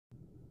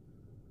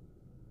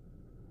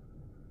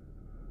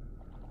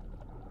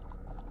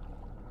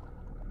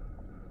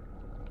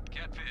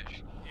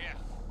Catfish. Yeah.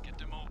 Get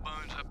them old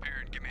bones up here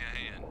and give me a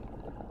hand.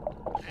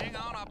 Hang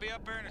on, I'll be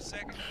up there in a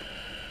second.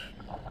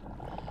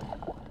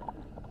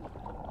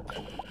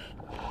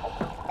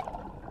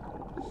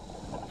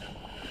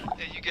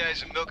 Hey, you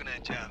guys are milking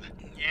that job.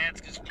 Yeah, it's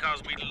just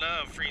because we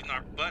love freezing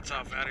our butts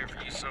off out here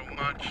for you so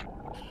much.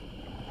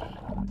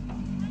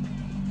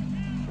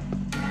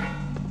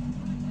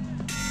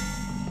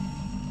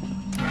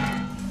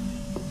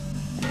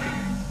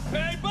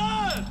 Hey,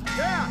 Bud!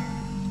 Yeah!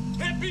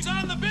 Hippie's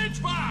on the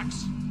bitch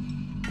box!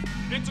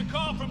 It's a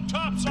call from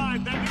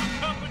Topside, that new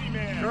company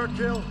man.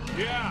 Kirkhill?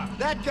 Yeah.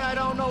 That guy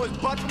don't know his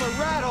butt from a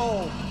rat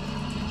hole.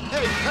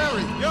 Hey,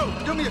 Perry. Yo,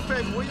 do me a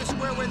favor, will you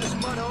square away this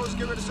mud hose,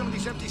 get rid of some of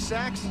these empty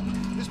sacks?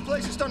 This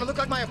place is starting to look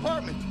like my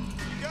apartment.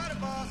 You got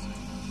it, boss.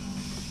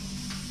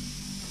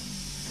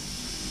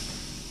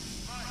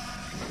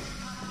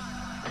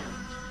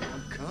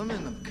 I'm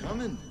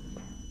coming.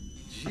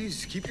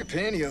 Jeez, keep your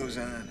pantyhose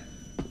on.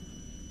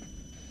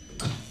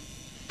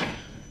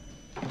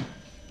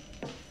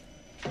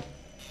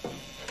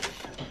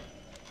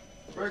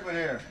 Bergman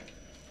here.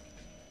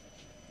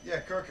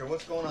 Yeah, Kirker,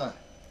 what's going on?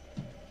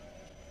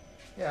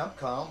 Yeah, I'm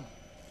calm.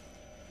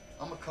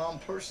 I'm a calm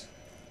person.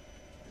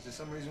 Is there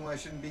some reason why I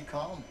shouldn't be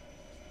calm?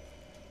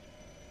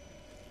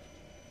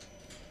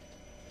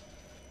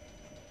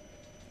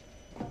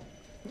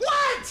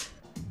 What?!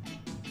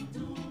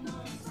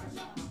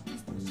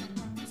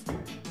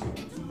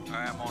 All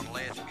right, I'm on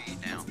last speed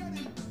now.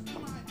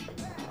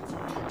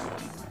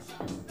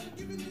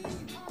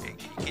 Hey,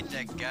 can you get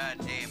that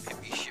goddamn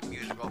hippie shit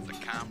music off the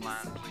comm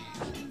line,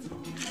 please?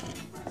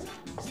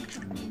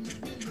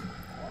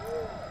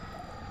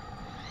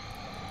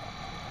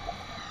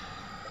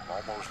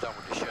 Almost done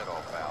with the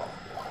shut-off valve.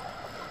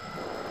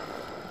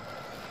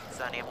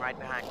 Sonny, I'm right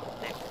behind you.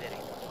 Next city.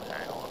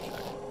 Hang on a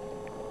second.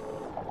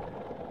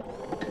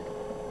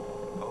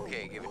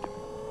 Okay, give it to me.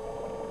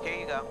 Here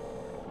you go.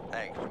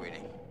 Thanks,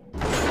 sweetie.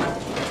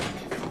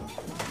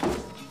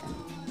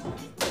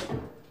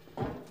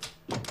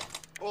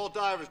 All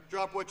divers,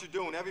 drop what you're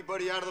doing.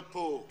 Everybody out of the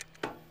pool.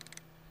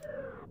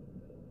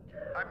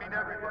 I mean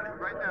everybody,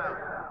 right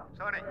now.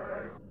 Sonny,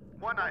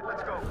 one night,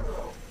 let's go.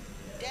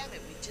 Damn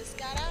it, we just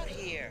got out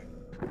here.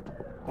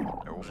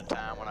 There was a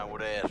time when I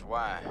would ask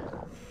why.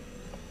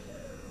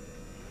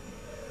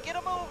 Get a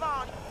move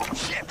on.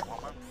 Shit,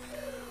 woman.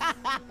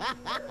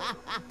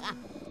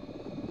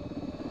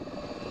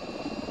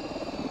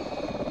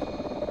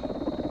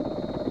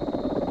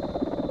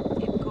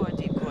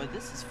 Deep core.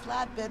 This is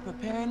flatbed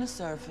preparing the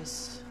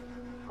surface.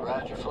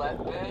 Roger,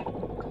 flatbed.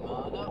 Come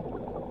on up.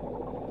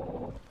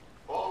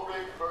 All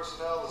rig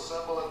personnel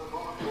assemble at the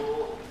moving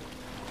pool.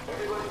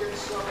 Everybody get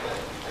stuff in.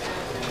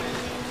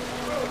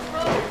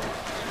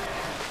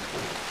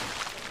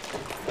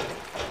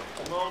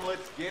 Come on,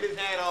 let's get his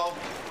hat off.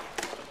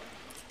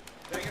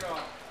 Take it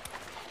off.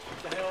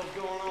 What the hell's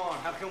going on?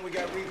 How come we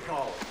got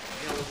recalled?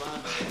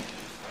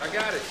 I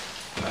got it.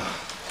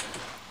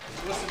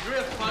 What's the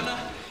drift, partner?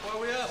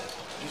 Why we up?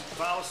 Just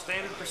follow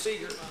standard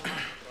procedure.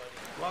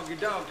 Log your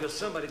dog till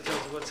somebody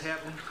tells you what's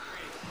happening.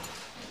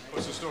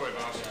 What's the story,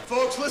 boss?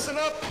 Folks, listen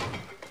up.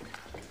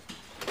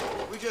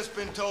 We've just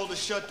been told to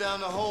shut down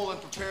the hole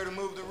and prepare to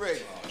move the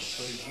rig.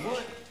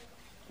 What?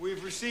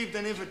 We've received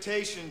an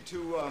invitation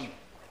to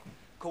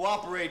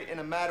cooperate in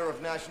a matter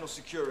of national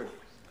security.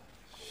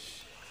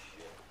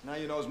 Now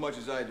you know as much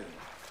as I do.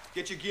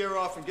 Get your gear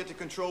off and get to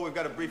control. We've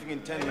got a briefing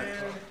in 10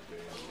 minutes.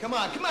 Come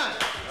on.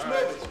 Let's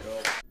move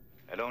it.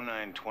 At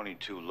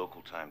 0922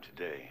 local time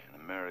today, an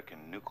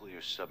American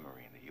nuclear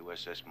submarine, the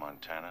USS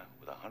Montana,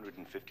 with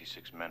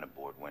 156 men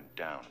aboard, went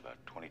down about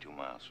 22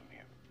 miles from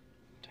here.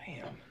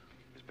 Damn.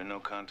 There's been no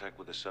contact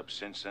with the sub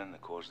since then. The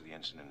cause of the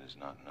incident is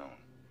not known.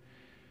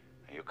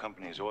 Now, your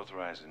company has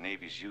authorized the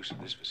Navy's use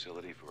of this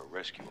facility for a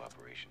rescue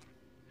operation,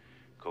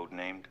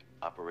 codenamed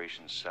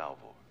Operation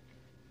Salvo.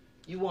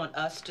 You want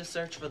us to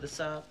search for the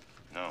sub?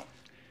 No,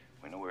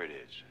 we know where it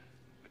is,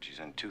 but she's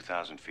in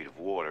 2,000 feet of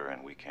water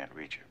and we can't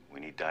reach her. We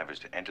need divers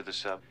to enter the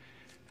sub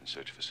and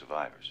search for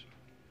survivors,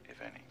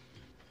 if any.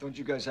 Don't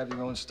you guys have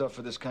your own stuff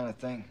for this kind of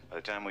thing? By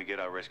the time we get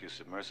our rescue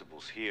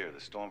submersibles here, the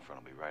storm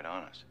front will be right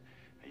on us.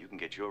 Now, you can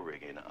get your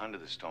rig in under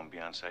the storm, be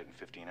on site in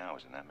 15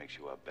 hours, and that makes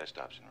you our best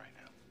option right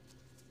now.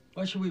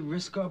 Why should we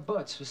risk our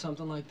butts for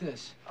something like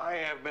this? I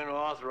have been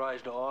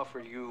authorized to offer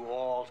you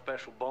all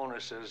special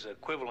bonuses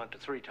equivalent to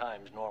 3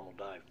 times normal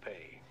dive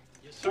pay.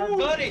 Yes, sir,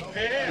 buddy.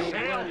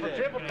 Hell, for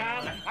triple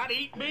time, I'd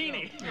eat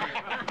beanie.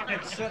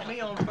 It set me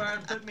on fire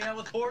and put me out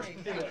with horse.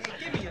 Give me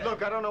that.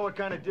 Look, I don't know what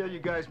kind of deal you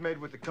guys made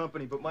with the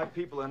company, but my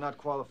people are not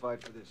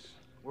qualified for this.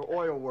 We're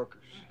oil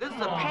workers. This is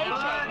a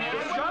paycheck.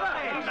 Shut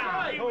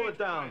up! Hold it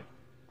down.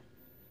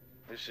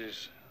 This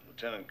is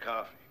Lieutenant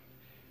Coffey.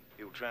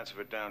 He will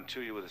transfer it down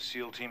to you with a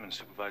SEAL team and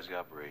supervise the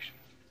operation.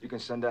 You can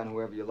send down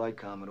whoever you like,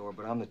 Commodore,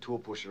 but I'm the tool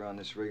pusher on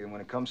this rig, and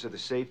when it comes to the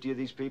safety of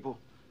these people,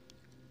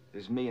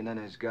 there's me and then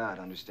there's God,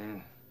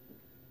 understand?